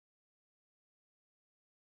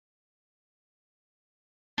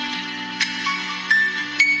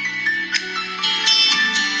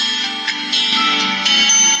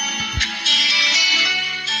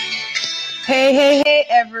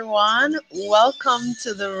everyone. Welcome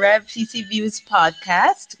to the Rev TC Views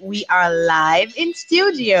podcast. We are live in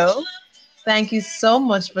studio. Thank you so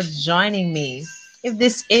much for joining me. If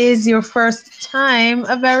this is your first time,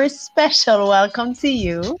 a very special welcome to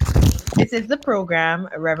you. This is the program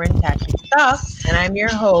Reverend Tashi Talks, and I'm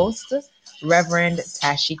your host, Reverend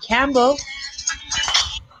Tashi Campbell.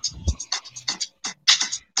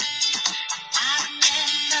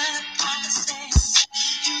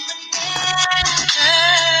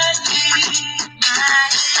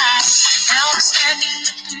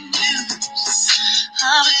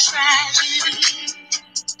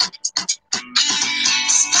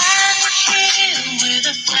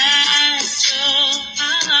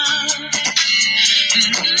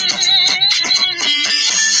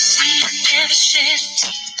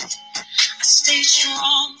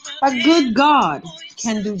 A good God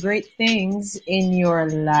can do great things in your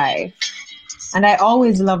life. And I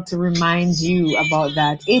always love to remind you about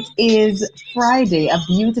that. It is Friday, a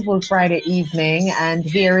beautiful Friday evening, and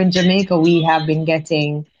here in Jamaica, we have been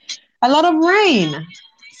getting a lot of rain.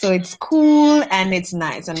 So it's cool and it's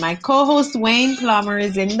nice. And my co host Wayne Plummer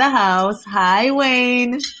is in the house. Hi,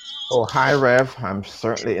 Wayne. Oh, hi, Rev. I'm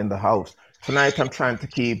certainly in the house. Tonight I'm trying to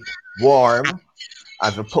keep warm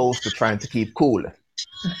as opposed to trying to keep cool.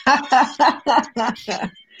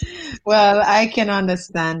 Well, I can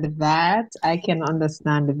understand that. I can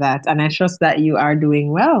understand that. And I trust that you are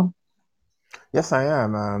doing well. Yes, I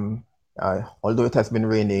am. Although it has been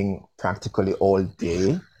raining practically all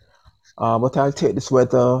day, but I'll take this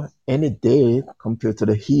weather any day compared to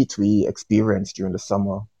the heat we experienced during the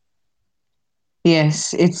summer.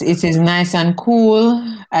 Yes, it is nice and cool.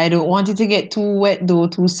 I don't want it to get too wet though,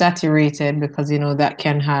 too saturated because that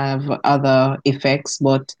can have other effects,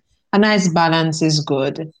 but a nice balance is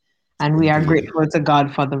good. And we are Indeed. grateful to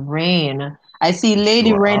God for the rain. I see We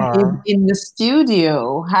Lady sure Wren is are. in the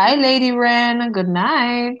studio. Hi, Lady Wren. Good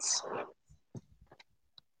night.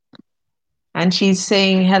 And she's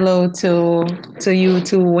saying hello to you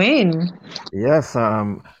too, Wayne. Yes,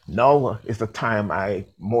 now is the time I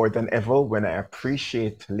more than ever when I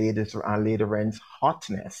appreciate Lady Wren's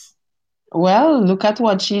hotness. Well, look at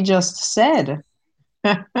what she just said.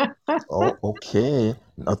 Oh, okay.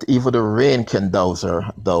 Not even the rain can douse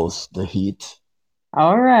the heat.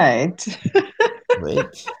 All right.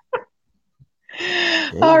 Great.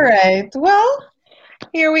 All Okay. right. Well,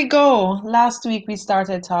 here we go. Last week we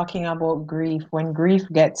started talking about grief when grief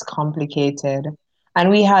gets complicated. And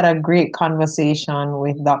we had a great conversation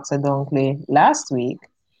with Dr. Dunkley last week.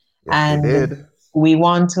 Yes, we And did. we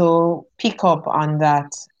want to pick up on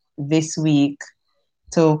that this week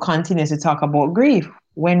to continue to talk about grief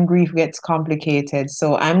when grief gets complicated.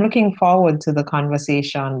 So I'm looking forward to the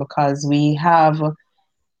conversation because we have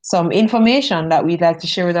some information that we'd like to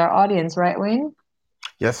share with our audience, right, Wayne?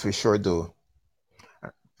 Yes, we sure do.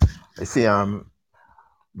 I see.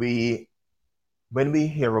 We when we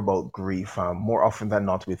hear about grief, more often than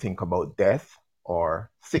not, we think about death or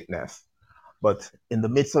sickness. But in the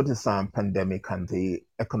midst of this pandemic and the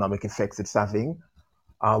economic effects it's having,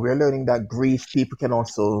 we're learning that grief people can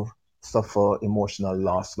also suffer emotional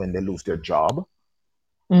loss when they lose their job.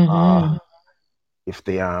 Uh, Mm-hmm. if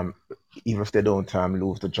they even if they don't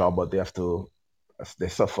lose the job, but they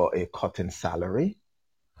suffer a cut in salary,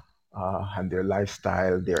 and their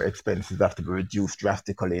lifestyle, their expenses have to be reduced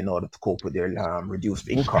drastically in order to cope with their reduced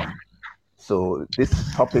income. So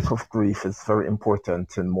this topic of grief is very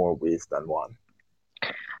important in more ways than one.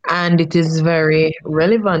 And it is very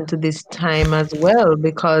relevant to this time as well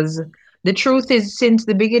because the truth is, since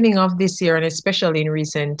the beginning of this year, and especially in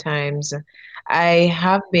recent times, I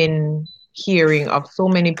have been hearing of so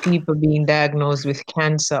many people being diagnosed with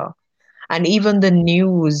cancer. And even the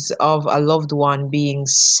news of a loved one being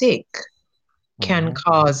sick can Hmm.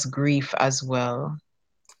 cause grief as well.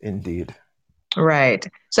 Indeed. Right.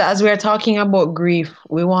 So, as we are talking about grief,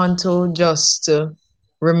 we want to just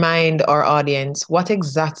remind our audience what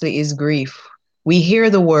exactly is grief. We hear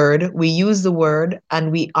the word, we use the word,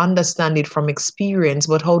 and we understand it from experience,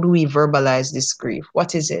 but how do we verbalize this grief?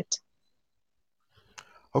 What is it?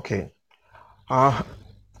 Okay. Uh,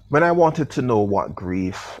 when I wanted to know what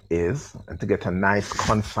grief is and to get a nice,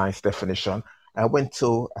 concise definition, I went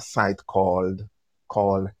to a site called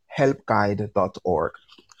helpguide.org,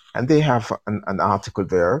 and they have an article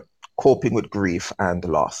there, coping with grief and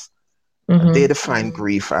loss. And they Mm-hmm. define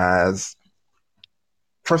grief as,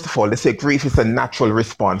 first of all, they say grief is a natural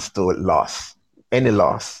response to loss, any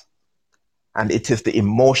loss. And it is the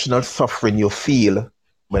emotional suffering you feel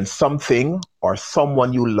when something or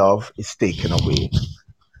someone you love is taken away.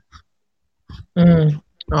 Mm.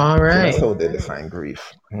 All So right. that's how they define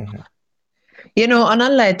grief. Mhm. On a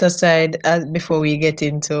lighter side, before we get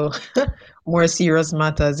into more serious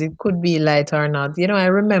matters, it could be light or not. I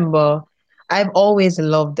remember I've always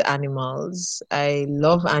loved animals. I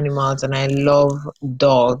love animals and I love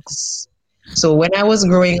dogs. So when I was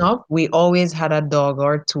growing up, we always had a dog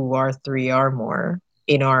or two or three or more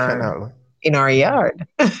in our Kennel. in our yard.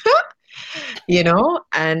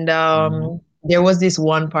 And Mm-hmm. there was this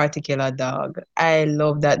one particular dog. I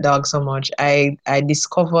love that dog so much. I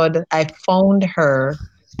found her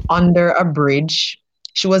under a bridge.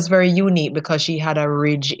 She was very unique because she had a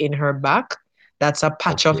ridge in her back. That's a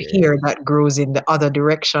patch of Okay. hair that grows in the other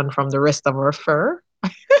direction from the rest of her fur.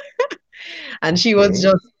 And she was Okay.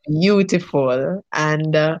 just beautiful.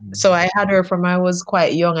 And so Mm-hmm. I had her from I was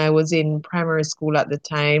quite young. I was in primary school at the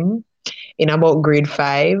time, in about grade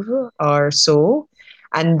five or so.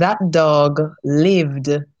 And that dog lived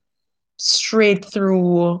straight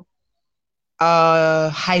through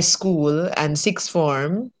high school and sixth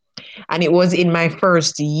form. And it was in my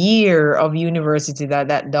first year of university that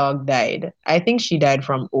that dog died. I think she died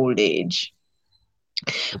from old age.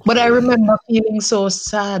 But I Okay. remember feeling so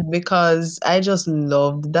sad because I just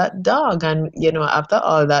loved that dog. And, after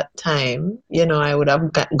all that time, I would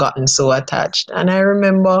have gotten so attached. And I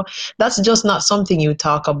remember that's just not something you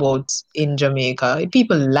talk about in Jamaica.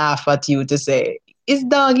 People laugh at you to say, is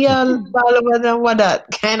dog yeah, what that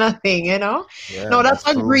kind of thing. Yeah, No, that's that's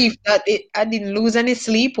a true. grief that I didn't lose any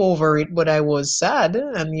sleep over it, but I was sad.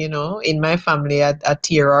 And, in my family, a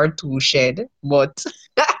tear or two shed. But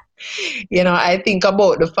I think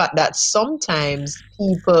about the fact that sometimes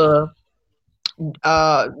people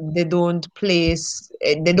they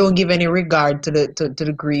don't give any regard to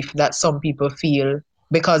the grief that some people feel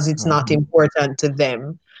because it's not Mm-hmm. important to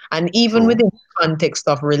them. And even True. within the context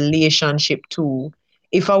of relationship too,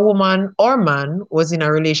 if a woman or man was in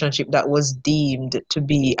a relationship that was deemed to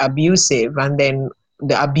be abusive and then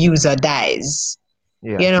the abuser dies,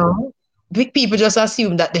 you Yes. know, people just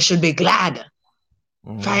assume that they should be glad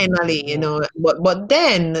Mm-hmm. finally, Yeah. but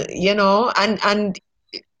then, and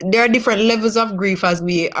there are different levels of grief as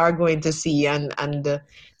we are going to see, and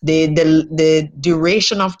the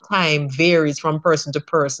duration of time varies from person to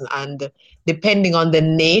person, and depending on the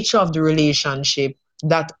nature of the relationship,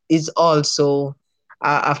 that is also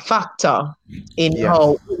a factor in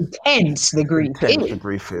how Yes. intense the grief Intense the is.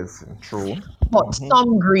 grief is. True. But Mm-hmm.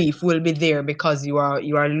 some grief will be there because you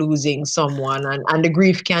are losing someone, and the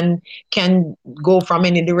grief can go from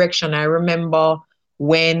any direction. I remember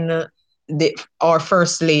when our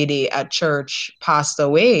first lady at church passed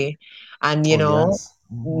away, and Oh, yes.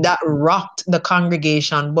 Mm-hmm. that rocked the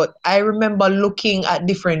congregation. But I remember looking at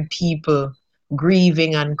different people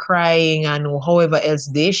grieving and crying and however else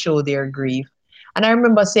they show their grief. And I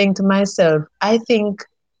remember saying to myself, I think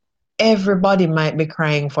everybody might be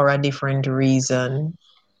crying for a different reason.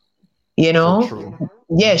 You So know, true.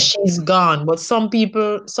 yes, Mm-hmm. she's gone, but some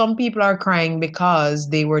people are crying because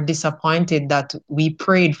they were disappointed that we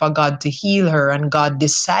prayed for God to heal her and God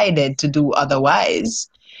decided to do otherwise.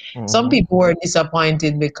 Some Mm-hmm. people were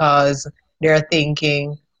disappointed because they're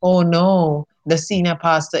thinking, oh no, the senior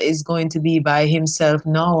pastor is going to be by himself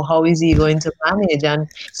now. How is he going to manage? And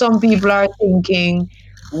some people are thinking,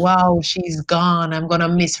 wow, she's gone. I'm going to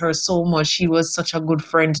miss her so much. She was such a good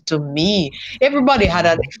friend to me. Everybody had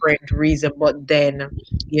a Mm-hmm. different reason, but then,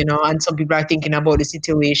 and some people are thinking about the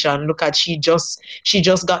situation. Look at she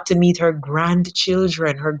just got to meet her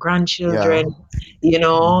Yeah. grandchildren,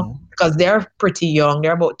 Mm-hmm. because they're pretty young.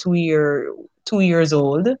 They're about 2 years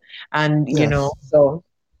old, and Yes. so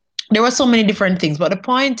there were so many different things. But the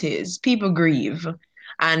point is, people grieve,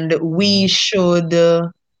 and we Mm-hmm. should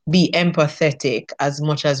be empathetic as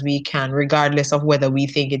much as we can, regardless of whether we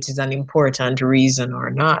think it is an important reason or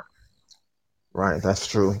not. Right, that's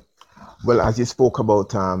true. Well, as you spoke about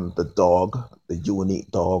the dog, the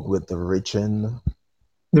unique dog with the region,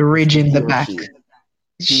 The is ridge it in he the or back. she?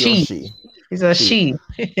 He or She she? is a She. she.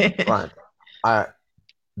 Right. I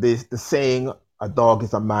the saying a dog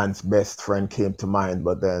is a man's best friend came to mind,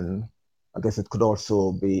 but then I guess it could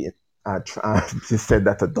also be she said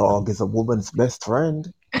that a dog is a woman's best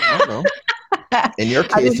friend. I don't know. In your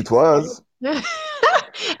I case, didn't. it was.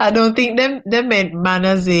 I don't think them meant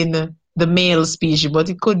manners in the male species, but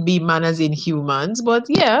it could be manners in humans. But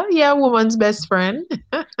yeah, yeah, woman's best friend.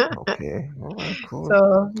 Okay. All right. Cool.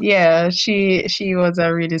 So yeah, she was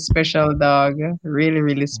a really special dog, really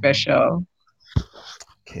really Mhm. special.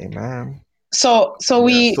 Okay, man. So May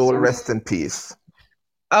her we soul rest in peace.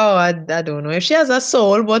 oh I don't know if she has a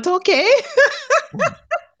soul, but okay,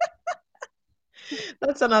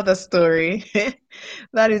 that's another story.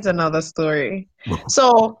 That is another story.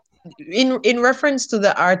 So in reference to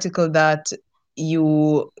the article that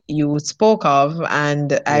you spoke of,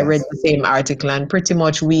 and I read Yes. the same article, and pretty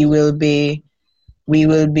much we will be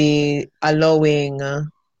allowing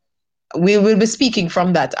we will be speaking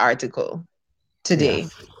from that article today.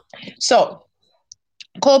 Yes. So,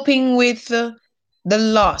 coping with the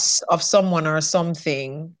loss of someone or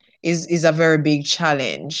something is a very big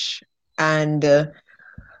challenge. And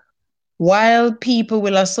while people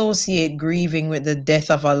will associate grieving with the death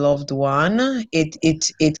of a loved one,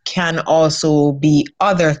 it can also be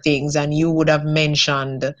other things. And you would have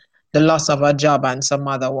mentioned the loss of a job and some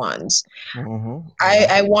other ones.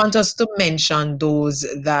 I Yes. want us to mention those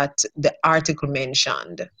that the article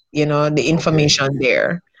mentioned, the Okay. information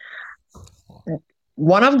there.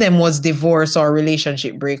 One of them was divorce or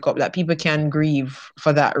relationship breakup, that people can grieve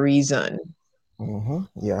for that reason.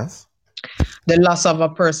 Yes. The loss of a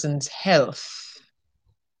person's health.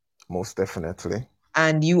 Most definitely.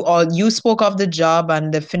 And you spoke of the job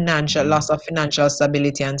and the financial Mm. loss of financial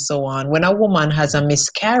stability and so on. When a woman has a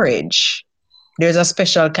miscarriage, there's a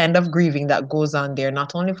special kind of grieving that goes on there,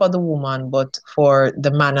 not only for the woman, but for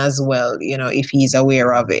the man as well, if he's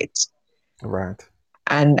aware of it. Right.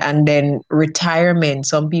 And then retirement,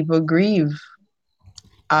 some people grieve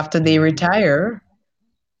after they retire.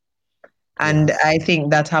 And Yes. I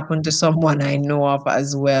think that happened to someone I know of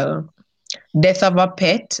as well. Death of a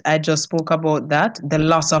pet, I just spoke about that. The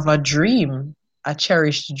loss of a dream, a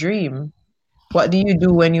cherished dream. What do you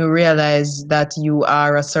do when you realize that you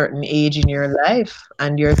are a certain age in your life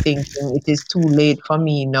and you're thinking it is too late for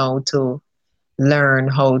me now to learn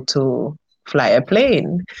how to fly a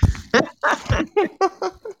plane?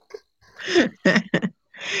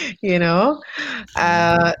 you know,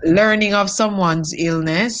 Learning of someone's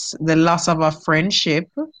illness, the loss of a friendship.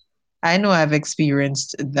 I know I've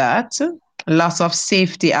experienced that. Loss of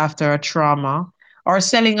safety after a trauma, or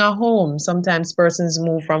selling a home. Sometimes persons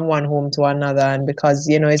move from one home to another, and because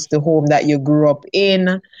it's the home that you grew up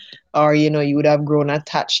in, or you would have grown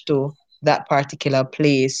attached to that particular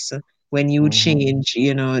place. When you hmm change,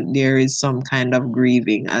 there is some kind of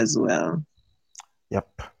grieving as well.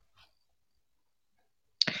 Yep.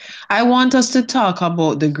 I want us to talk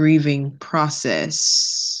about the grieving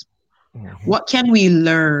process. hmm What can we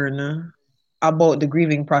learn about the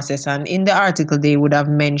grieving process? And in the article, they would have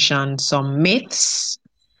mentioned some myths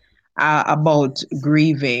about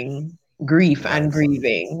grief and Right.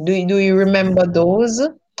 grieving. Do you remember those?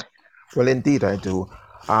 Well, indeed, I do.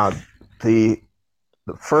 Uh, the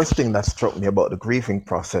the first thing that struck me about the grieving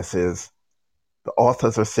process is the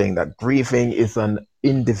authors are saying that grieving is an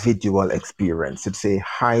individual experience. It's a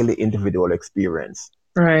highly individual experience.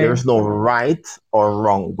 There Right. is no right or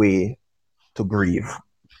wrong way to grieve.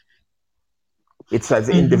 It's as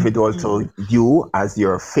Mm-hmm. individual to you as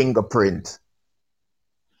your fingerprint.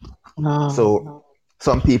 Oh. So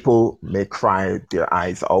some people may cry their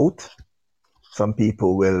eyes out. Some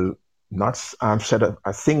people will not shed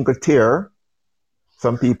a single tear.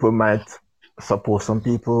 Some people might suppose some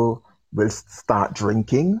people will start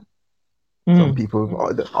drinking. Some Mm. people,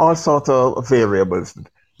 all sorts of variables.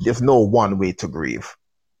 There's no one way to grieve.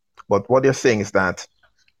 But what they're saying is that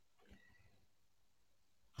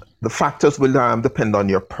the factors will depend on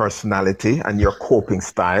your personality and your coping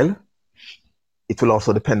style. It will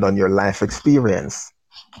also depend on your life experience.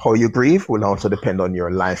 How you grieve will also depend on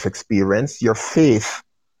your life experience, your faith,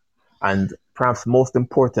 and perhaps most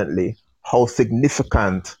importantly, how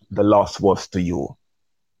significant the loss was to you.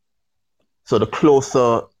 So the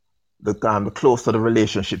closer the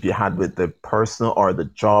relationship you had with the person or the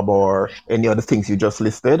job or any other things you just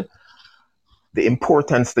listed, the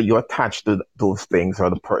importance that you attach to those things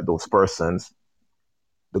or those persons,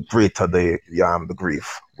 the greater the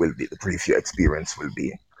grief will be, the grief you experience will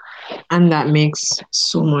be. And that makes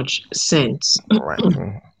so much sense. Right.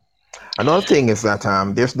 Another thing is that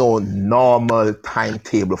there's no normal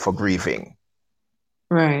timetable for grieving.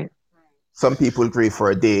 Right. Some people grieve for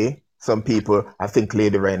a day. Some people, I think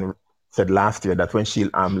Lady Rain said last year that when she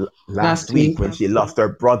last Last week week, when she lost her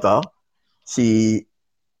brother, she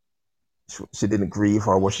she didn't grieve,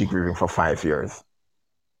 or was she grieving for 5 years?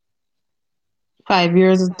 5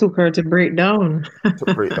 years it took her to break down. To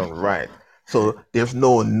break down, right. So there's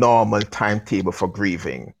no normal timetable for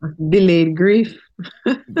grieving. Delayed grief.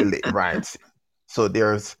 Right. So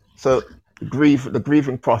the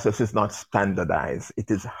grieving process is not standardized. It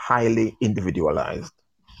is highly individualized.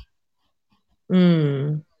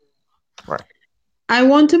 Mm. Right. I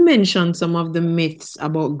want to mention some of the myths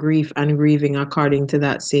about grief and grieving according to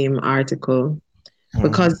that same article, Mm-hmm.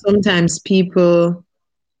 because sometimes people,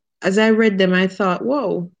 as I read them, I thought,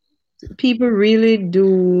 whoa, people really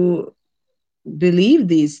do. believe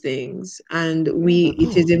these things, and Yeah, they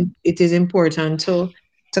do. it is important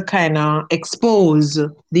to kind of expose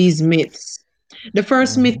these myths. The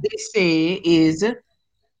first myth Hmm. they say is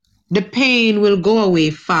the pain will go away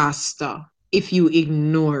faster if you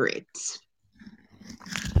ignore it,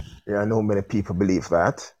 Yeah, I know many people believe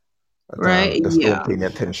that. But right? just don't Yeah, pay any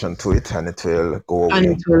attention to it and it will go and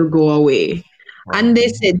away. it will go away. And they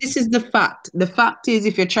Mhm. say this is the fact. The fact is,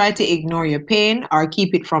 if you try to ignore your pain or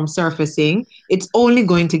keep it from surfacing, it's only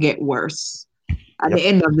going to get worse at the Yep.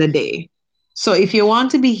 end of the day. So if you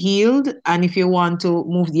want to be healed and if you want to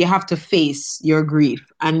move, you have to face your grief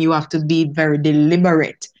and you have to be very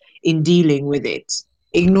deliberate in dealing with it.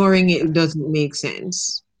 Ignoring it doesn't make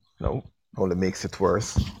sense. No, only makes it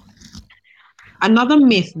worse. Another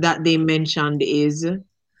myth that they mentioned is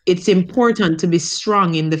it's important to be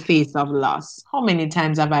strong in the face of loss. How many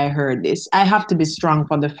times have I heard this? I have to be strong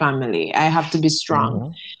for the family. I have to be strong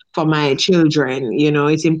Hmm. for my children. You know,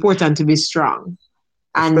 it's important to be strong.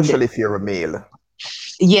 And Especially if you're a male.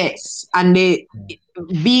 yes, and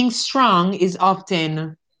being strong is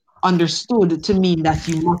often understood to mean that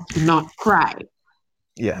you must not cry.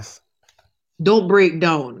 Yes. Don't break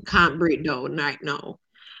down. Can't break down right now.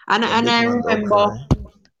 Yeah, And big I man don't remember, cry.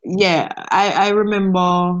 yeah, I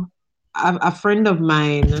remember a friend of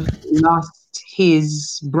mine lost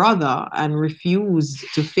his brother and refused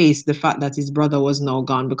to face the fact that his brother was now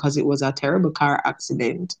gone because it was a terrible car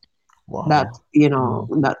accident that, Wow.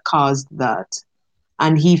 Mm. that caused that.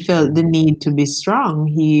 And he felt the need to be strong.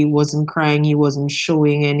 He wasn't crying, he wasn't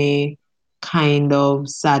showing any kind of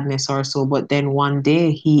sadness or so. But then one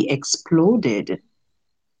day he exploded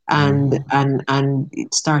Hmm. and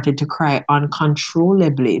it started to cry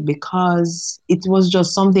uncontrollably because it was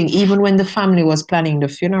just something. Even when the family was planning the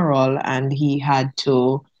funeral and he had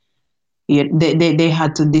to, yeah, they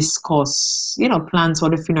had to discuss, plans for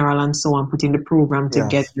the funeral and so on, putting the program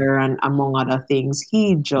Yes. together and among other things.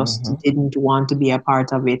 He just Hmm. didn't want to be a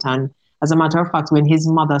part of it. And as a matter of fact, when his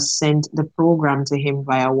mother sent the program to him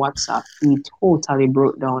via WhatsApp, he totally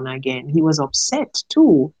broke down again. He was upset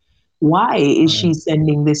too. Why is Right. she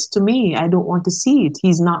sending this to me? I don't want to see it.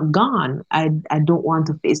 He's not gone. I don't want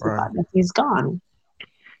to face the Right. fact that he's gone,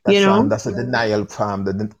 you know? That's a denial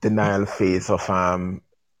denial phase of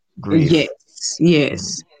grief. Yes,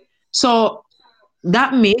 yes. So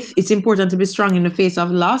that myth, it's important to be strong in the face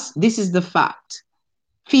of loss. This is the fact.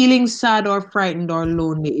 Feeling sad or frightened or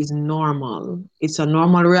lonely is normal. It's a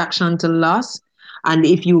normal reaction to loss. And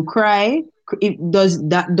if you cry,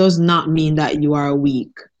 that does not mean that you are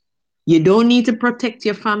weak. You don't need to protect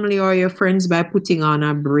your family or your friends by putting on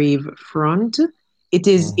a brave front. It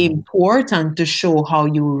is Hmm. important to show how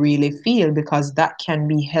you really feel because that can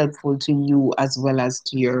be helpful to you as well as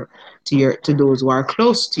to those who are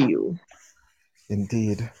close to you.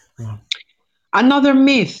 Indeed. Yeah. Another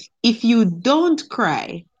myth, if you don't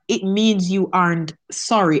cry, it means you aren't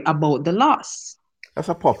sorry about the loss. That's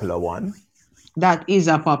a popular one. That is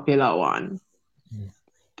a popular one.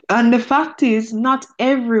 And the fact is, not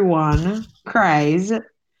everyone cries,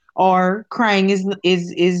 or crying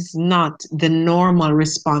is not the normal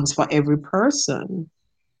response for every person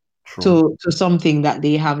True. to something that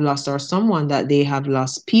they have lost or someone that they have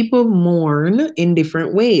lost. People mourn in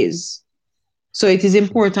different ways. So it is True.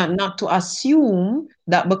 important not to assume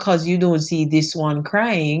that because you don't see this one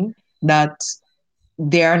crying, that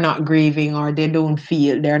they are not grieving or they're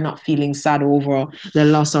not feeling sad over the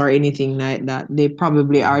loss or anything like that. They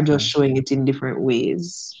probably are just Hmm. showing it in different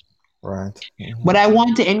ways. Right. Hmm. But I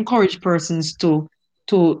want to encourage persons to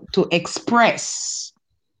express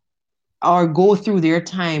or go through their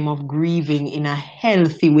time of grieving in a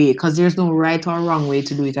healthy way because there's no right or wrong way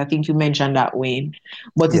to do it. I think you mentioned that, Wayne.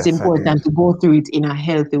 But it's Yes, I did. important to go through it in a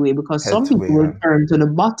healthy way because some Health people way. will turn to the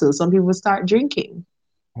bottle, some people start drinking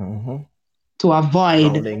Hmm. to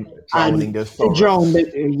avoid Drowning and their to drown sorrows.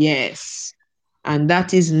 the, yes. And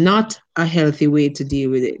that is not a healthy way to deal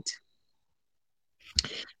with it.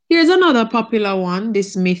 Here's another popular one,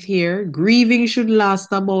 this myth here. Grieving should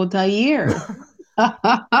last about a year.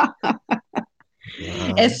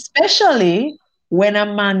 Yeah. Especially when a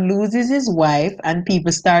man loses his wife and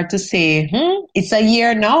people start to say, it's a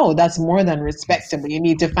year now. That's more than Yes. respectable. You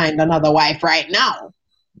need to find another wife right now.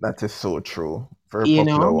 That is so true. Very You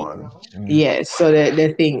popular know? one. Mm. Yes. So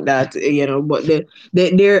they think that,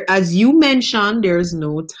 but there, as you mentioned, there's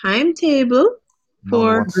no timetable None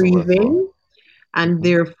for whatsoever. grieving, and Hmm.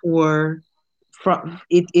 therefore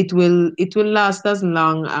it will last as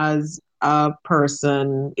long as a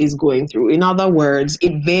person is going through. In other words,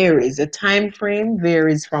 it varies. The time frame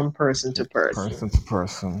varies from person to person. Person to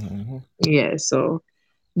person. Hmm. Yeah, so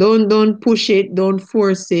don't push it, don't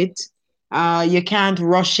force it. You can't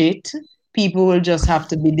rush it. People will just have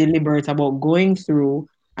to be deliberate about going through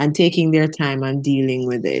and taking their time and dealing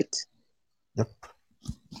with it. Yep.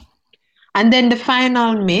 And then the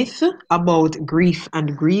final myth about grief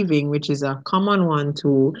and grieving, which is a common one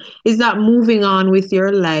too, is that moving on with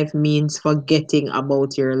your life means forgetting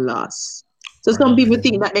about your loss. So some Right. people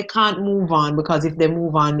think that they can't move on because if they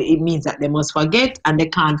move on, it means that they must forget and they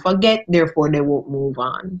can't forget, therefore they won't move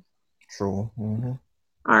on. True. Mm-hmm.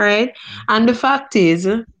 All right. And the fact is,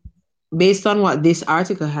 based on what this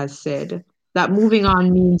article has said, that moving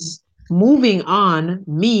on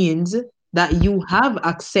means that you have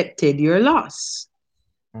accepted your loss.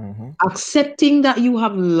 Mm-hmm. Accepting that you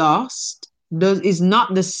have lost is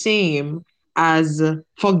not the same as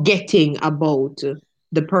forgetting about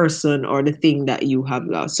the person or the thing that you have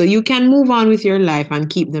lost. So you can move on with your life and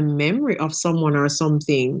keep the memory of someone or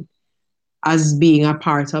something as being a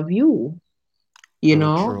part of you, Very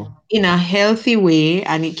true. in a healthy way,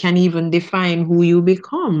 and it can even define who you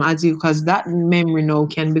become as you because that memory now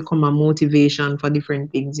can become a motivation for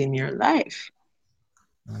different things in your life.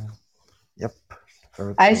 Mm. Yep.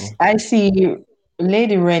 Very I, true. I see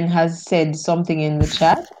Lady Wren has said something in the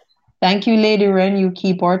chat. Thank you, Lady Wren. You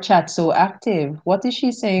keep our chat so active. What is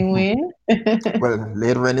she saying, Wayne? Well,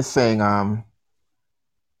 later in is saying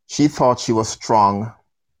she thought she was strong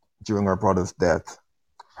during her brother's death.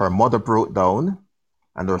 Her mother broke down,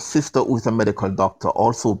 and her sister, who is a medical doctor,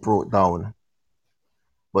 also broke down.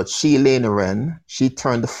 But she, Lena Wren, she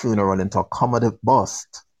turned the funeral into a comedy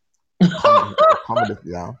bust. A comedy,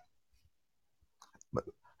 yeah. But,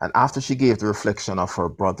 and after she gave the reflection of her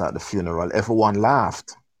brother at the funeral, everyone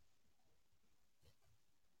laughed.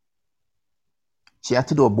 She had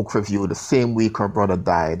to do a book review the same week her brother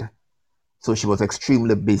died, so she was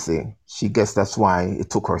extremely busy. She guessed that's why it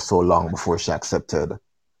took her so long before she accepted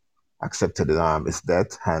his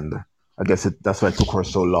death, and I guess that's why it took her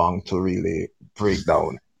so long to really break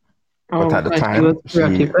down. But Oh, at the because she was time, she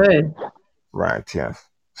preoccupied. right, yes.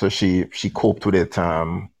 So she coped with it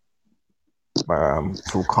through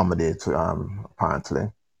comedy,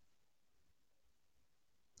 apparently.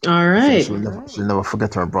 All She said right. she'll never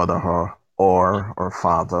forget her brother, or her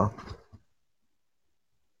father.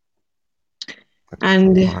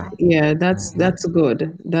 And Right. yeah, Mm-hmm. that's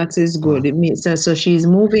good. That is good. Mm. It means so she's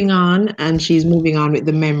moving on and she's moving on with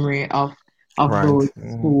the memory of Right. those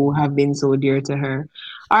Mm-hmm. who have been so dear to her.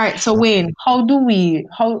 All right, so Yep. Wayne,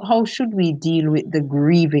 how should we deal with the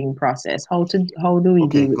grieving process? How do we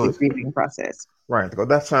Okay. deal with the Good. grieving process? Right. Well,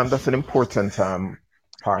 that's an important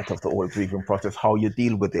part of the whole grieving process. How you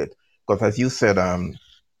deal with it, because as you said,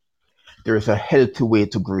 there is a healthy way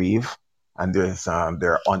to grieve, and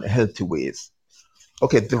there are unhealthy ways.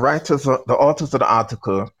 Okay. The authors of the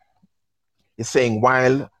article is saying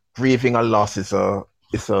while grieving a loss is a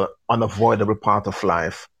unavoidable part of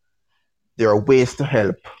life, there are ways to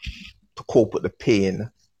help to cope with the pain,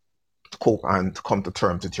 to cope and to come to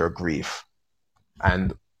terms with your grief,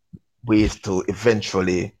 and ways to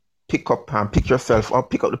eventually pick yourself up,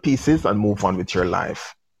 pick up the pieces, and move on with your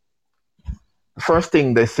life. The first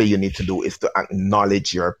thing they say you need to do is to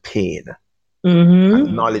acknowledge your pain, Mm-hmm.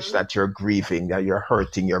 acknowledge that you're grieving, that you're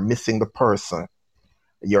hurting, you're missing the person,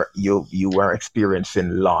 you are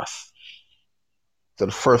experiencing loss. So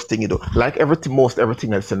the first thing you do, like most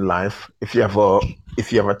everything else in life, if you have a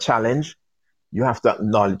challenge, you have to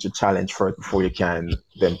acknowledge the challenge first before you can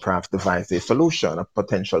then perhaps devise a solution, a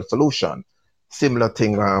potential solution. Similar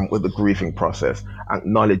thing with the grieving process.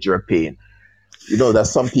 Acknowledge your pain. You know that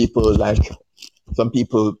some people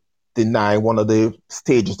deny one of the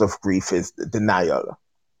stages of grief is denial.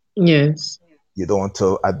 Yes. You don't want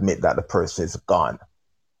to admit that the person is gone.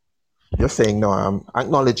 You're saying no.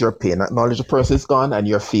 Acknowledge your pain. Acknowledge the person is gone, and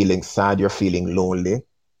you're feeling sad. You're feeling lonely.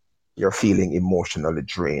 You're feeling emotionally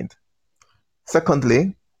drained.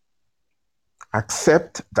 Secondly,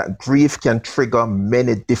 accept that grief can trigger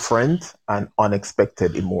many different and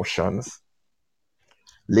unexpected emotions.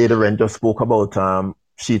 Later on, just spoke about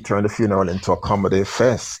she turned the funeral into a comedy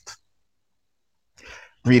fest.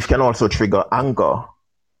 Grief can also trigger anger.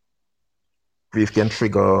 Grief can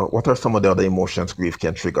trigger, what are some of the other emotions grief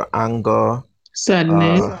can trigger? Anger,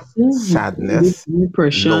 Sadness, uh, sadness,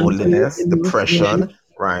 depression, loneliness, sadness, yes. depression,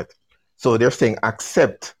 right? So they're saying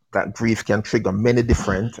accept that grief can trigger many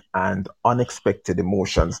different and unexpected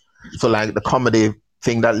emotions. So, like the comedy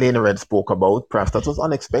thing that Lena Red spoke about, perhaps that was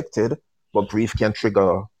unexpected, but grief can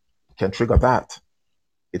trigger that.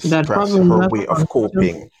 It's That perhaps problem her has way of come.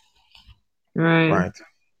 coping, Right. right?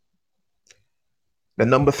 The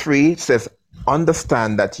number three says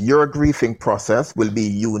understand that your grieving process will be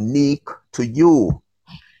unique to you.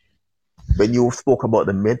 when you spoke about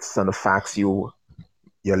the myths and the facts, you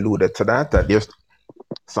alluded to that, that there's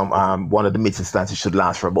some one of the myths is that it should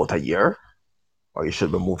last for about a year, or you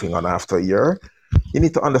should be moving on after a year. You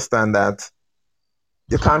need to understand that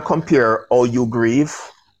you can't compare how you grieve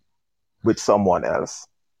with someone else.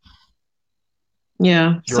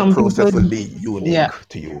 Yeah, Your some people, process will be yeah, unique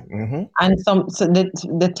to you. and so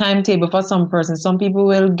the timetable for some persons, some people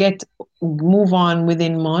will get move on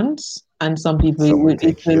within months, and some people Some will it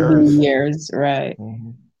take will be years. years, right?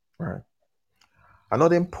 Right.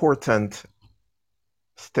 Another important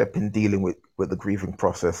step in dealing with the grieving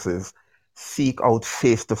process is seek out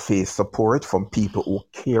face-to-face support from people who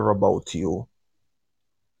care about you.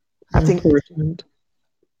 I think Important.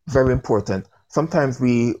 very important. Sometimes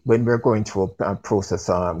when we're going through a process,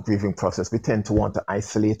 grieving process, we tend to want to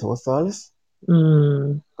isolate ourselves.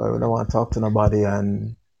 Mm, We don't want to talk to nobody,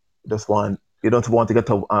 and you don't want to get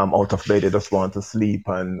out of bed. You just want to sleep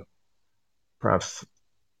and perhaps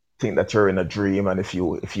think that you're in a dream. And if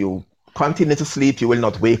you continue to sleep, you will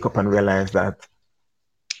not wake up and realize that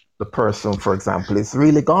the person, for example, is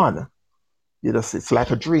really gone. It's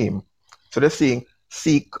like a dream. So they're saying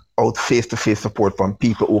seek out face-to-face support from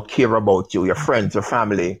people who care about you, your friends, your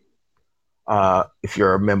family. If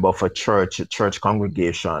you're a member of a church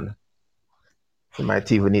congregation, you might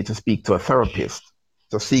even need to speak to a therapist.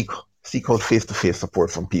 So seek out face-to-face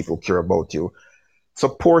support from people who care about you.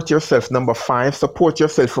 Support yourself. Number five, support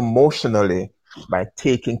yourself emotionally by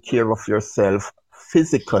taking care of yourself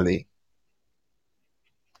physically.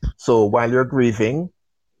 So while you're grieving,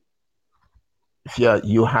 if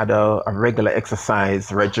you had a regular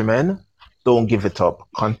exercise regimen, don't give it up.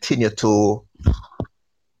 Continue to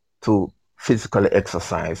physically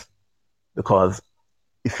exercise, because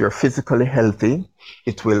if you're physically healthy,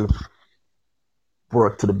 it will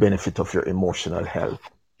work to the benefit of your emotional health.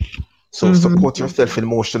 So mm-hmm. support yourself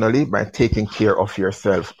emotionally by taking care of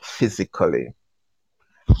yourself physically.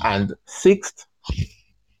 And sixth,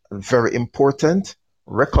 very important,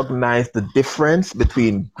 recognize the difference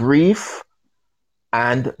between grief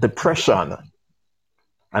and depression.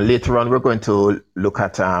 And later on, we're going to look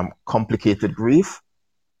at complicated grief,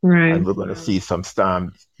 and Right. we're going to see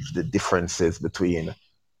the differences between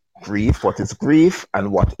grief, what is grief,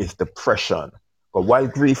 and what is depression. But while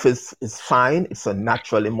grief is fine, it's a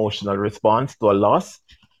natural emotional response to a loss.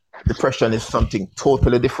 Depression is something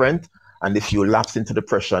totally different. And if you lapse into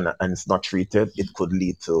depression and it's not treated, it could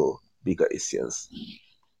lead to bigger issues.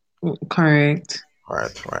 Correct.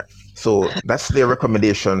 Right, right. So that's their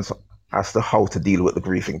recommendations as to how to deal with the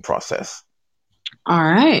grieving process. All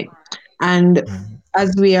right. And Mhm,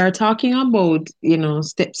 as we are talking about,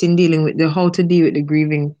 steps in dealing with the how to deal with the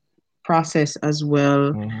grieving process as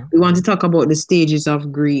well, mhm, we want to talk about the stages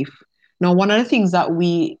of grief. Now, one of the things that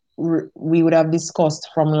we would have discussed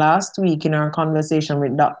from last week in our conversation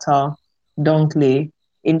with Dr. Dunkley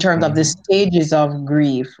in terms of the mhm. stages of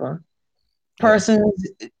grief. Yes, Persons,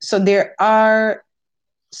 so there are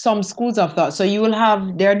some schools of thought. So you will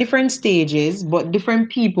have there are different stages, but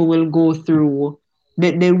different people will go through.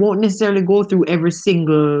 They won't necessarily go through every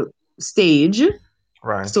single stage,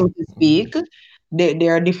 right. so to Mhm, speak.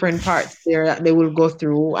 There are different parts there that they will go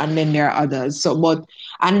through, and then there are others.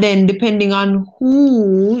 And then depending on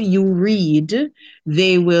who you read,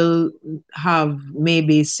 they will have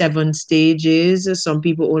maybe seven stages. Some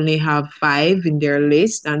people only have five in their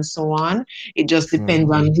list, and so on. It just depends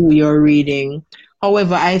mhm. on who you're reading.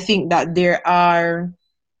 However, I think that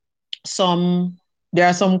some there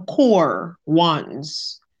are some core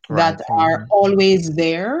ones that Right. are Mhm. always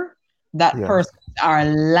there that Yes. persons are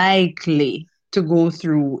likely to go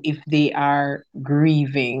through if they are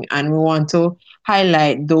grieving, and we want to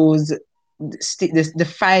highlight those the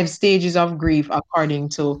five stages of grief according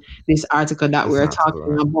to this article that This we're article,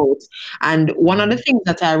 talking right? about. And one of the Mhm, things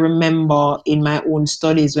that I remember in my own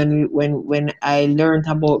studies when I learned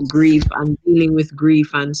about grief and dealing with grief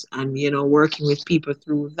and working with people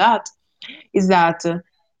through that is that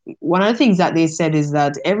one of the things that they said is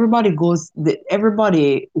that everybody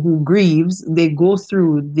who grieves, they go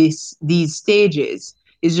through these stages.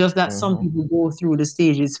 It's just that some mhm. people go through the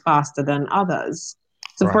stages faster than others.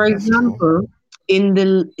 So for Right. That's true. example, in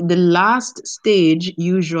the last stage,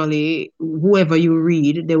 usually whoever you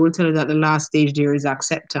read, they will tell you that the last stage there is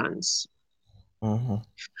acceptance. Mhm.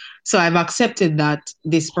 So I've accepted that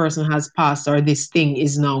this person has passed or this thing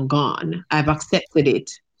is now gone. I've accepted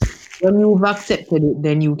it. When you've accepted it,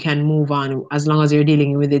 then you can move on as long as you're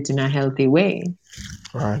dealing with it in a healthy way.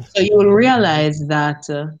 Right. So you will realize that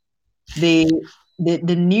the,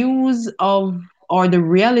 the news of or the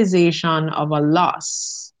realization of a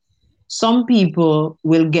loss. Some people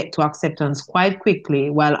will get to acceptance quite quickly,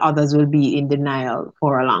 while others will be in denial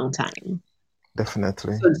for a long time.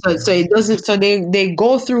 Definitely. So it doesn't. So they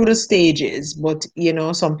go through the stages, but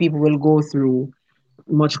some people will go through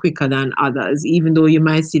much quicker than others, even though you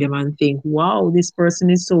might see them and think, wow, this person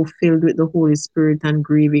is so filled with the Holy Spirit and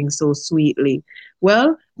grieving so sweetly.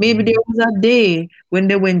 Well, maybe there Mhm. was a day when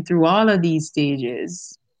they went through all of these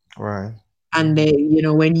stages. Right. And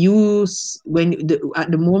Hmm. when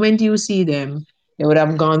at the moment you see them, they would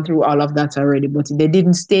have gone through all of that already, but they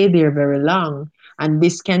didn't stay there very long. And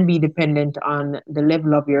this can be dependent on the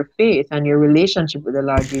level of your faith and your relationship with the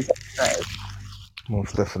Lord Jesus Christ,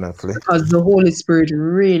 Most definitely. because the Holy Spirit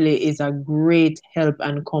really is a great help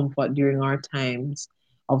and comfort during our times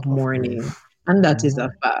of Of mourning. grief. And that is Hmm. a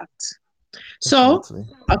fact. So, Definitely.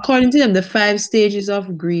 according to them, the five stages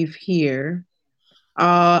of grief here,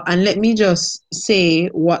 and let me just say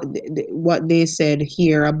what they said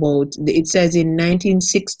here about. It says in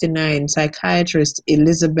 1969, psychiatrist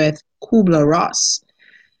Elizabeth Kubler-Ross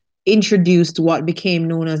introduced what became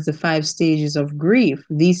known as the five stages of grief.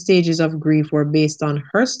 These stages of grief were based on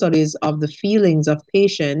her studies of the feelings of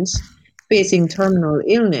patients facing terminal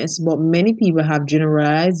illness, but many people have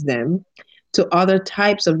generalized them to other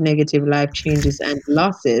types of negative life changes and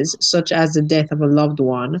losses, such as the death of a loved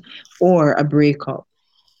one or a breakup.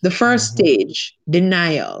 The first Hmm. stage,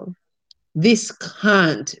 denial. This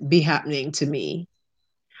can't be happening to me.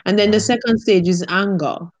 And then the Right. second stage is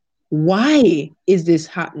anger. Why is this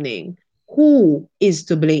happening? Who is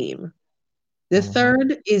to blame? The Hmm.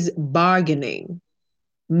 third is bargaining.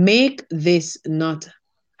 Make this not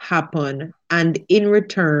happen, and in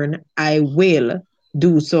return, I will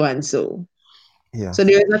do so and so. So Yes.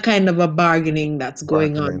 there's a kind of a bargaining that's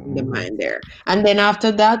going on Bargaining. in the Hmm. mind there. And then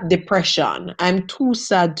after that, depression. I'm too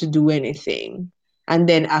sad to do anything. And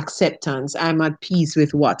then acceptance. I'm at peace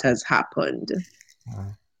with what has happened.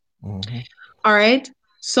 Right. Hmm. All right.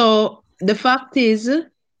 So the fact is,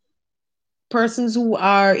 persons who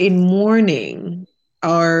are in mourning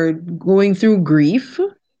are going through grief,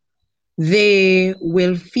 they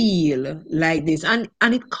will feel like this. And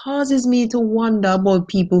it causes me to wonder about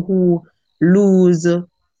people who lose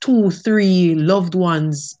two, three loved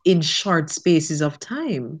ones in short spaces of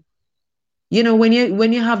time. When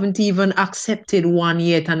you haven't even accepted one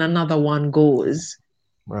yet and another one goes.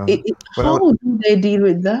 Well, well, I would, How do they deal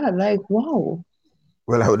with that? Like, wow.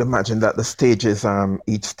 well, I would imagine that the stages,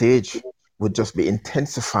 each stage would just be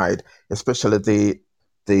intensified, especially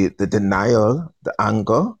the denial, the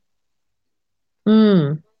anger,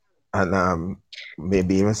 Mm, and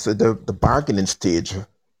maybe even so the bargaining stage.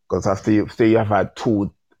 Because after you say you have had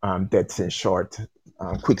two deaths in short,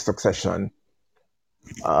 quick succession,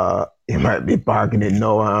 you might be bargaining.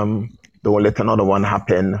 No, don't let another one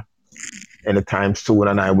happen anytime soon,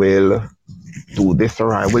 and I will do this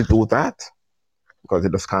or I will do that because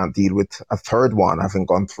it just can't deal with a third one having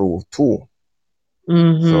gone through two. So,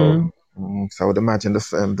 mm-hmm. so I would imagine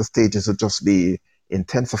the stages would just be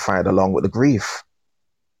intensified along with the grief.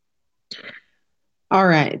 All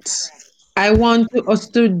right. I want us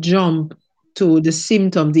to jump to the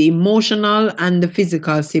symptoms, the emotional and the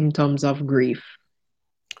physical symptoms of grief.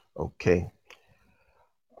 Okay.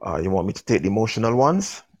 You want me to take the emotional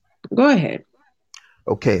ones? Go ahead.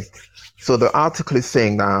 Okay. So the article is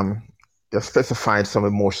saying they've specified some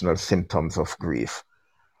emotional symptoms of grief.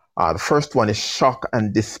 The first one is shock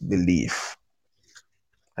and disbelief.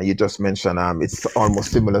 And you just mentioned it's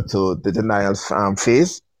almost similar to the denial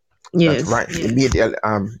phase. That Yes. right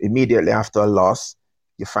immediately after a loss,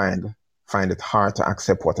 you find it hard to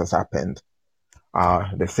accept what has happened.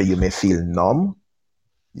 They say you may feel numb.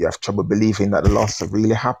 You have trouble believing that the loss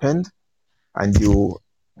really happened, and you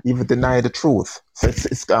even deny the truth. So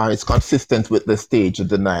it's consistent with the stage, the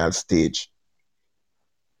denial stage.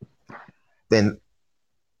 Then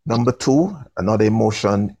number two, another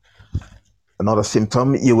emotion, another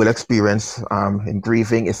symptom you will experience in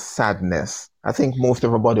grieving is sadness. I think most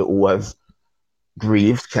everybody who has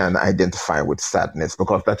grieved can identify with sadness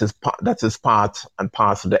because that is part and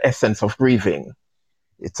parcel of the essence of grieving.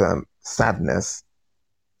 It's sadness,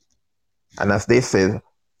 and as they say,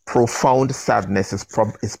 profound sadness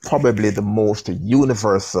is probably the most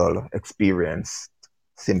universal experience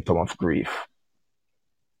symptom of grief.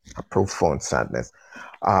 A profound sadness.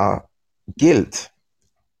 Uh, Guilt.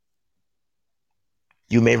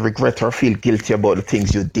 You may regret or feel guilty about the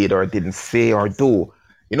things you did or didn't say or do.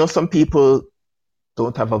 Some people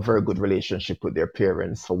don't have a very good relationship with their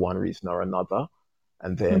parents for one reason or another.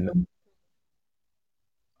 And then Mhm.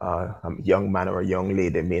 a young man or a young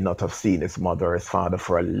lady may not have seen his mother or his father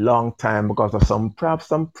for a long time because of perhaps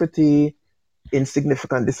some pretty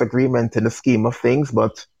insignificant disagreement in the scheme of things,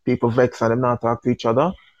 but people vex and them not talk to each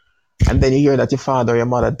other. And then you hear that your father or your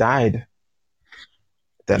mother died,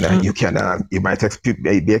 then Mm. you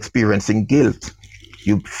might be experiencing guilt.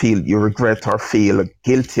 You regret or feel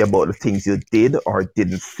guilty about the things you did or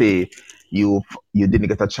didn't say. You didn't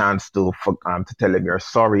get a chance to tell them you're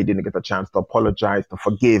sorry. You didn't get a chance to apologize, to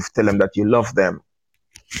forgive, tell them that you love them.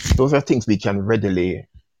 Those are things we can readily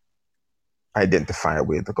identify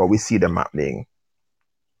with because we see them happening.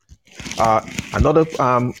 Another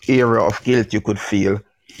area of guilt you could feel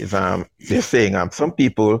is they're saying some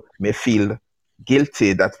people may feel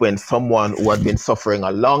guilty that when someone who had been suffering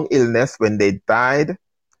a long illness, when they died,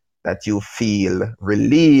 that you feel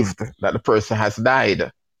relieved that the person has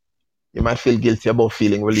died. You might feel guilty about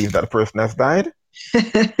feeling relieved that the person has died.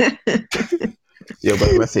 Yeah, but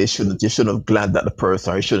I might say you shouldn't glad that the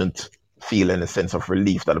person, or you shouldn't feel any sense of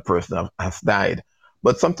relief that the person has died.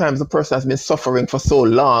 But sometimes the person has been suffering for so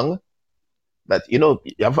long that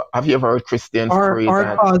have you ever heard Christians pray Or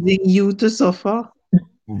that? causing you to suffer.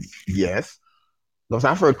 Yes, because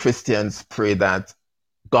I've heard Christians pray that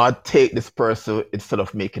God take this person instead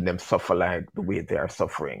of making them suffer like the way they are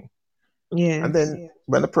suffering. And Yes. then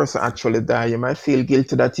when the person actually die, you might feel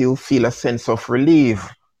guilty that you feel a sense of relief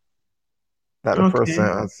that the person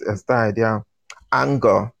Okay. has died. Yeah,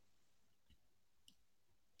 anger,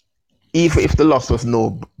 even if the loss was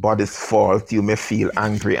nobody's fault, you may feel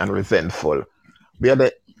angry and resentful. We had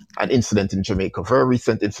an incident in Jamaica, a very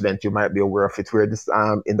recent incident. You might be aware of it, where this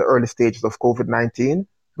in the early stages of COVID-19,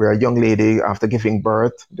 where a young lady, after giving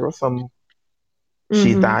birth,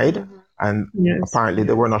 she Mm-hmm. died, and Yes. apparently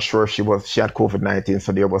they were not sure she had COVID-19,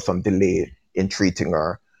 so there was some delay in treating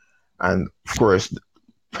her. And of course,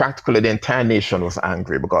 practically the entire nation was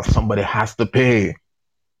angry because somebody has to pay.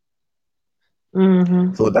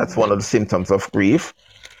 Mm-hmm. So that's one of the symptoms of grief.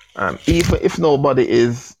 Even if nobody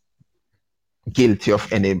is guilty of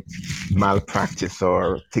any malpractice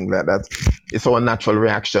or thing like that, it's our natural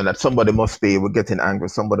reaction that somebody must pay. We're getting angry.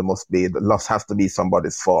 Somebody must pay. The loss has to be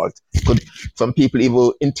somebody's fault. Could some people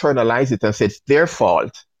even internalize it and say it's their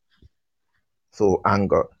fault? So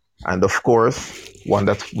anger, and of course, one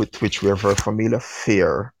that with which we're very familiar,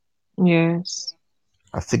 fear. Yes.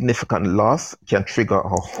 A significant loss can trigger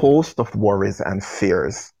a host of worries and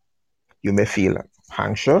fears. You may feel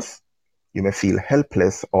anxious, you may feel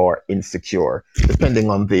helpless or insecure, depending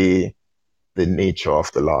on the nature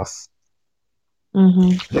of the loss.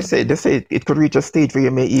 Mm-hmm. They say it could reach a stage where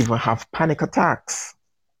you may even have panic attacks.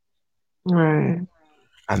 Right.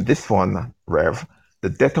 And this one, Rev, the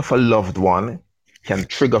death of a loved one can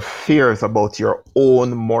trigger fears about your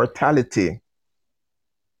own mortality,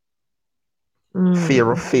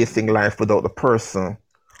 fear of Mm. facing life without the person,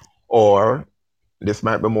 or this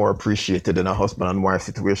might be more appreciated in a husband and wife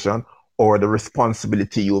situation, or the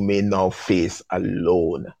responsibility you may now face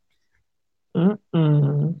alone.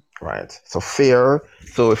 Mm-mm. Right. So fear.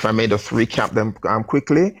 So if I may just recap them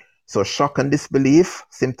quickly. So shock and disbelief,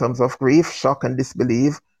 symptoms of grief, shock and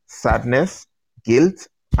disbelief, sadness, guilt,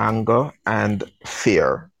 anger, and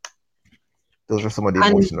fear. Those are some of the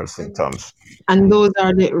And emotional symptoms. those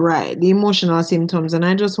are the emotional symptoms. And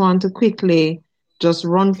I just want to quickly just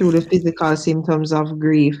run through the physical symptoms of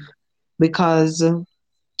grief because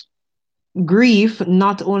grief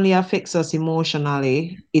not only affects us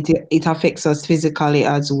emotionally, it affects us physically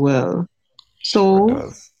as well. Sure So,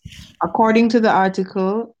 does. according to the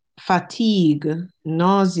article, fatigue,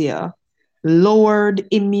 nausea, lowered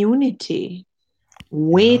immunity,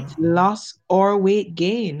 weight Yeah. loss or weight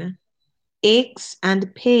gain, aches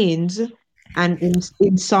and pains, and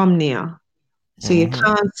insomnia. So you Mm-hmm.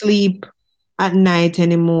 can't sleep at night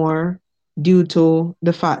anymore due to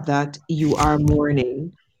the fact that you are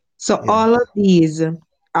mourning. So Yeah. all of these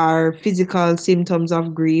are physical symptoms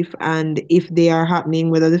of grief, and if they are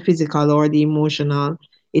happening, whether the physical or the emotional,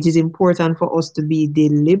 it is important for us to be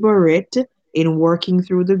deliberate in working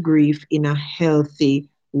through the grief in a healthy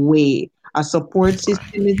way. A support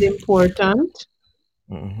system is important.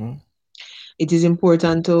 Mm-hmm. It is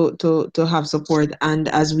important to have support, and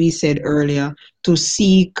as we said earlier, to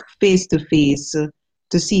seek face to face,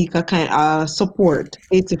 to seek a kind of support,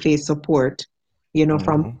 face to face support,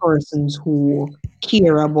 from Mm-hmm. persons who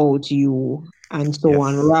care about you and so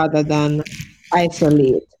on, Yes. rather than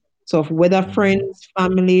isolate. So whether Mm-hmm. friends,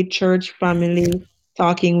 family, church family,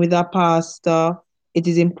 talking with a pastor, it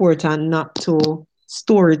is important not to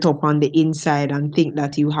store it up on the inside and think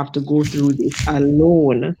that you have to go through this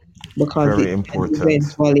alone, because it Very can important.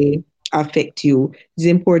 eventually affect you. It's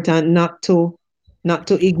important not to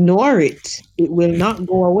ignore it. It will not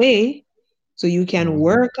go away. So you can Mm-hmm.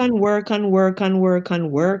 work and work and work and work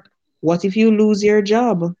and work, What if you lose your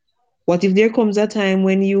job? What if there comes a time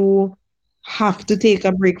when you have to take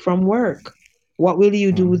a break from work? What will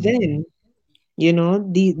you do Mhm. then?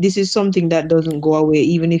 This is something that doesn't go away,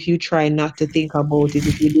 even if you try not to think about it.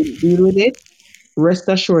 If you didn't deal with it, rest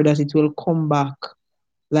assured that it will come back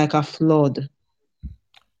like a flood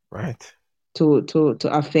Right. to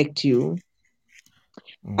affect you.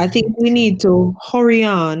 I think Mhm. we True. need to hurry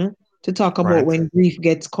on to talk about Right. when grief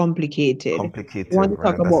gets complicated. We want Complicated. to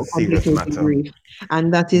talk Right. That's a about serious complicated matter. grief,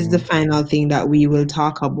 and that is the Mhm. final thing that we will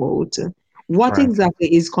talk about. What Right.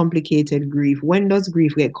 exactly is complicated grief? When does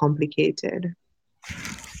grief get complicated?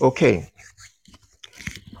 Okay.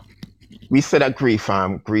 We said that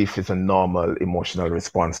grief is a normal emotional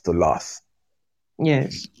response to loss.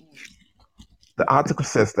 Yes. The article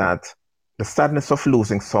says that the sadness of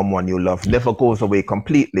losing someone you love never goes away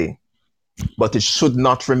completely, but it should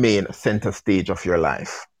not remain center stage of your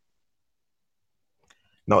life.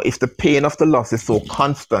 Now, if the pain of the loss is so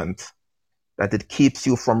constant that it keeps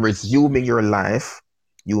you from resuming your life,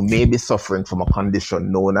 you may be suffering from a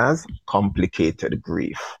condition known as complicated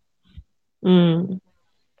grief. Mm.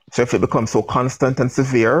 So, if it becomes so constant and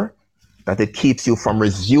severe that it keeps you from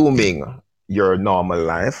resuming your normal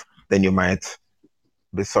life, then you might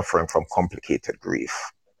be suffering from complicated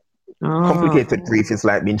grief. Ah. Complicated grief is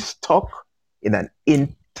like being stuck in an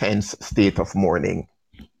intense state of mourning.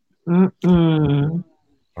 Mm-mm.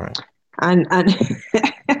 Right. And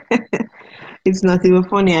it's not even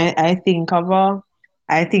funny. I think of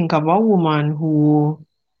a woman who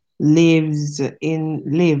lived in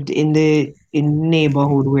the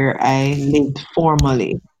neighborhood where I lived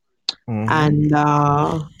formerly, Mm-hmm. and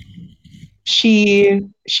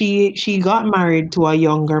she got married to a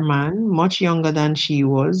younger man, much younger than she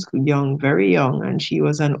was, young, very young, and she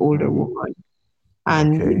was an older Mm-hmm. woman.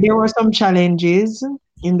 And Okay. there were some challenges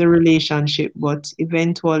in the relationship, but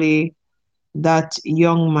eventually that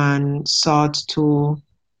young man sought to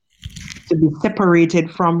be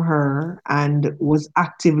separated from her and was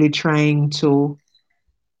actively trying to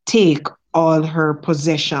take all her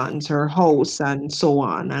possessions, her house, and so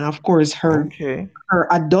on. And of course, Okay. her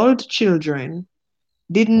adult children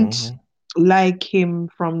didn't Mm-hmm. like him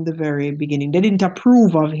from the very beginning. They didn't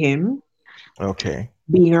approve of him Okay.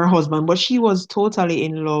 being her husband, but she was totally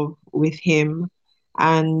in love with him.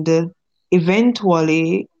 And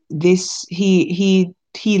eventually, this he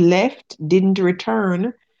left, didn't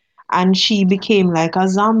return, and she became like a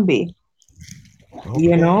zombie,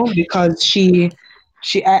 Okay. because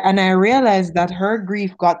and I realized that her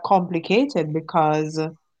grief got complicated because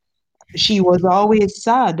she was always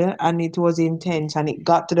sad and it was intense, and it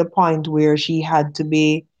got to the point where she had to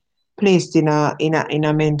be placed in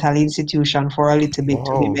a mental institution for a little bit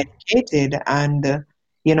to be Wow. medicated. And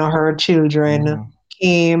her children Mm-hmm.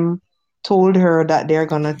 came, told her that they're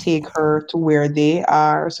gonna take her to where they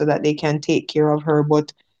are so that they can take care of her,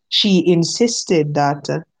 but she insisted that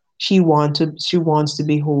she wants to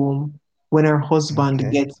be home when her husband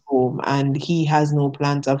Okay. gets home, and he has no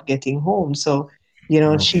plans of getting home. So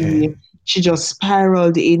Okay. she just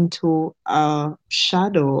spiraled into a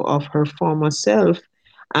shadow of her former self.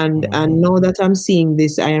 And Mm-hmm. now that I'm seeing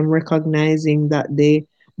this, I am recognizing that the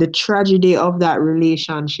tragedy of that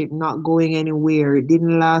relationship not going anywhere, it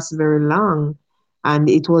didn't last very long. And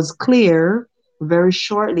it was clear very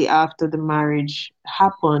shortly after the marriage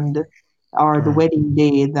happened, or the Right. wedding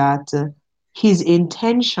day, that his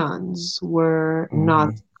intentions were not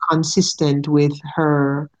Mm-hmm. consistent with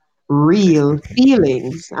her real Expectation.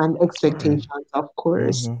 feelings and Right. expectations, of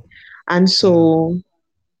course. Mm-hmm. And Yeah. so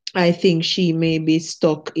I think she may be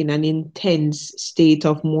stuck in an intense state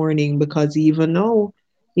of mourning, because even though,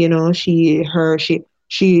 she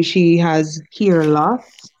has hair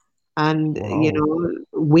loss and, Wow.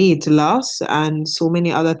 weight loss, and so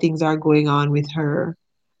many other things are going on with her.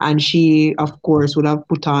 And she, of course, would have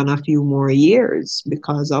put on a few more years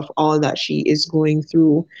because of all that she is going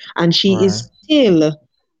through. And she Right. is still,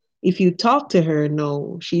 if you talk to her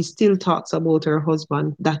now, she still talks about her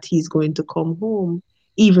husband, that he's going to come home,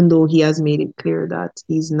 even though he has made it clear that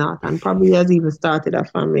he's not, and probably has even started a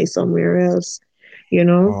family somewhere else, you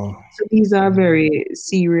know. Oh. So these are Mm-hmm. very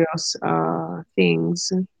serious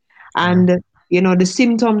things. Right. And, the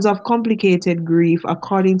symptoms of complicated grief,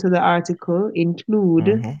 according to the article, include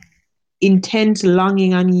Mm-hmm. intense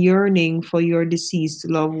longing and yearning for your deceased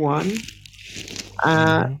loved one.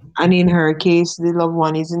 Uh, Mm-hmm. and in her case, the loved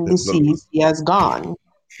one isn't Look. deceased, he has gone.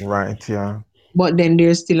 Right. Yeah. But then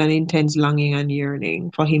there's still an intense longing and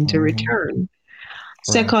yearning for him to Mm-hmm. return.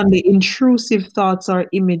 Right. Secondly, intrusive thoughts or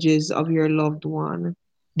images of your loved one,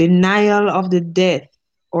 denial of the death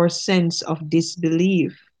or sense of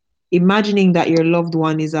disbelief. imagining that your loved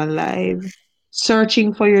one is alive,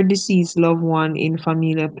 searching for your deceased loved one in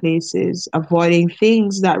familiar places, avoiding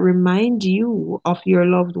things that remind you of your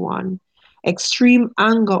loved one, extreme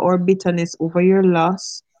anger or bitterness over your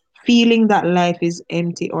loss, feeling that life is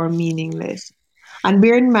empty or meaningless. And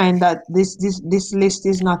bear in mind that this list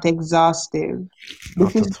is not exhaustive.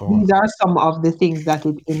 Not at all. These are some of the things that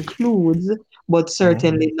it includes, but Hmm.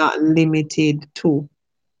 certainly not limited to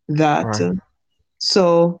that. Right.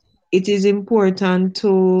 So it is important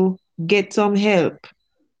to get some help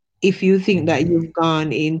if you think that Hmm. you've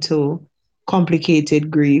gone into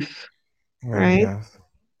complicated grief, Well, right? yes.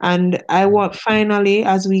 And I want finally,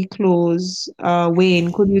 as we close,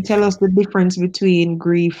 Wayne, could you tell us the difference between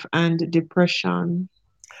grief and depression?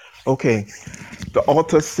 Okay. The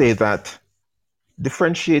authors say that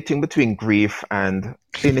differentiating between grief and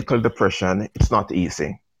clinical depression, it's not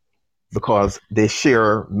easy because they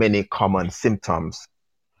share many common symptoms.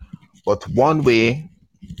 But one way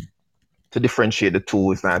to differentiate the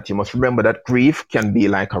two is that you must remember that grief can be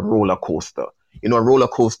like a roller coaster. You know, a roller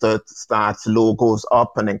coaster starts low, goes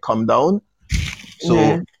up, and then come down. Yeah,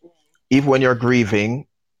 So even when you're grieving,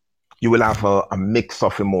 you will have a mix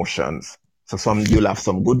of emotions. So you'll have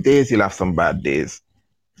some good days, you'll have some bad days.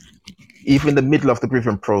 Even in the middle of the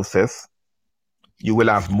grieving process, you will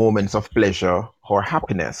have moments of pleasure or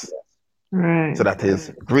happiness. So right. that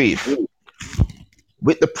is grief.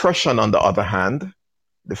 With depression, on the other hand,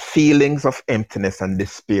 the feelings of emptiness and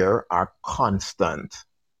despair are constant.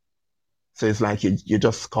 So it's like you're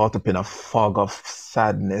just caught up in a fog of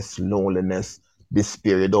sadness, loneliness,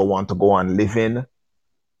 despair. You don't want to go on living.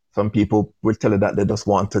 Some people will tell you that they just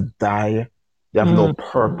want to die. They have no Mm.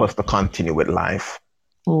 purpose to continue with life.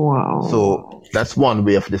 Wow. So that's one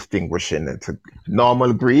way of distinguishing it.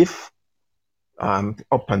 Normal grief,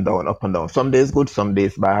 up and down, up and down. Some days good, some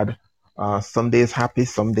days bad. Some days happy,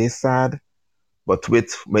 some days sad. But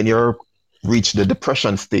with when you're reach the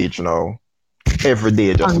depression stage now, every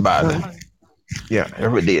day just Constant. bad. Yeah,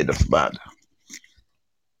 every day just bad.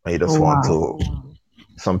 And you just want Wow. to.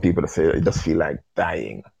 Some people say you just feel like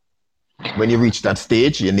dying. When you reach that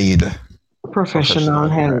stage, you need Professional professional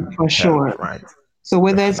help for sure. help, right? So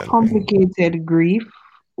whether it's Definitely. complicated grief,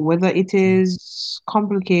 whether it is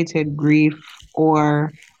complicated grief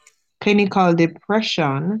or clinical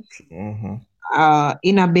depression, Hmm.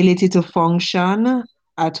 inability to function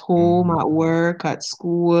at home, Hmm. at work, at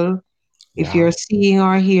school, if Yeah. you're seeing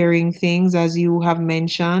or hearing things, as you have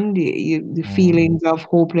mentioned, the Hmm. feelings of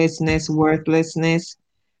hopelessness, worthlessness,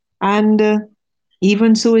 and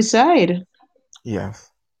even suicide,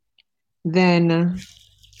 Yes. then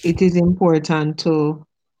it is important to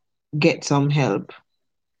get some help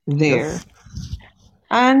there. Yes.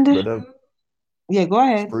 And Whether yeah, go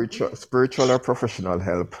ahead. spiritual or professional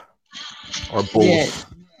help, or Yeah. both.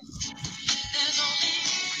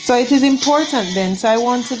 So it is important then. So I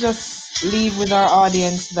want to just leave with our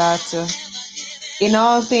audience that in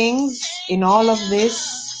all things, in all of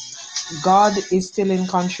this, God is still in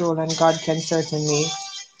control and God can certainly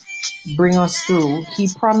bring us through. He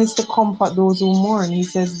promised to comfort those who mourn. He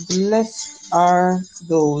says, blessed are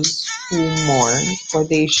those who mourn, for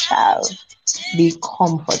they shall be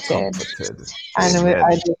comforted. Comforted. And I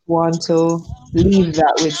Amen. just want to leave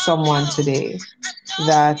that with someone today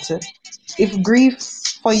that if grief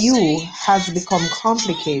for you has become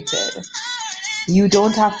complicated, you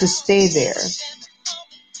don't have to stay there.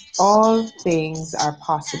 All things are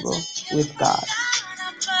possible with God.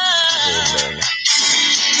 Amen.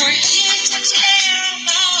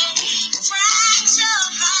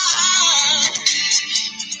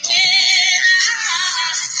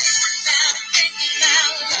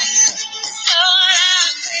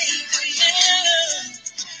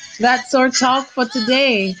 That's our talk for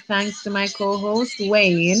today. Thanks to my co host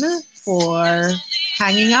Wayne for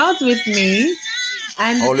hanging out with me.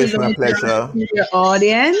 And to Always my those in our pleasure. studio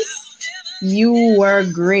audience, you were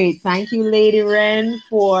great. Thank you, Lady Wren,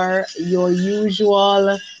 for your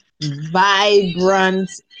usual vibrant,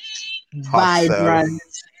 Hot vibrant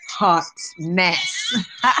self. hotness.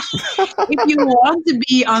 If you want to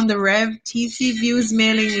be on the Rev TC Views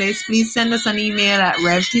mailing list, please send us an email at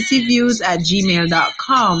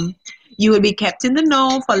revtcviews@gmail.com. You will be kept in the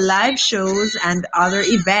know for live shows and other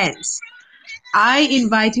events. I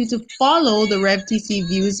invite you to follow the RevTC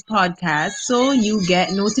Views podcast so you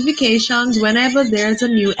get notifications whenever there's a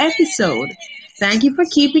new episode. Thank you for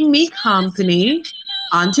keeping me company.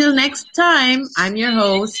 Until next time, I'm your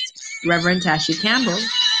host, Reverend Tashi Campbell.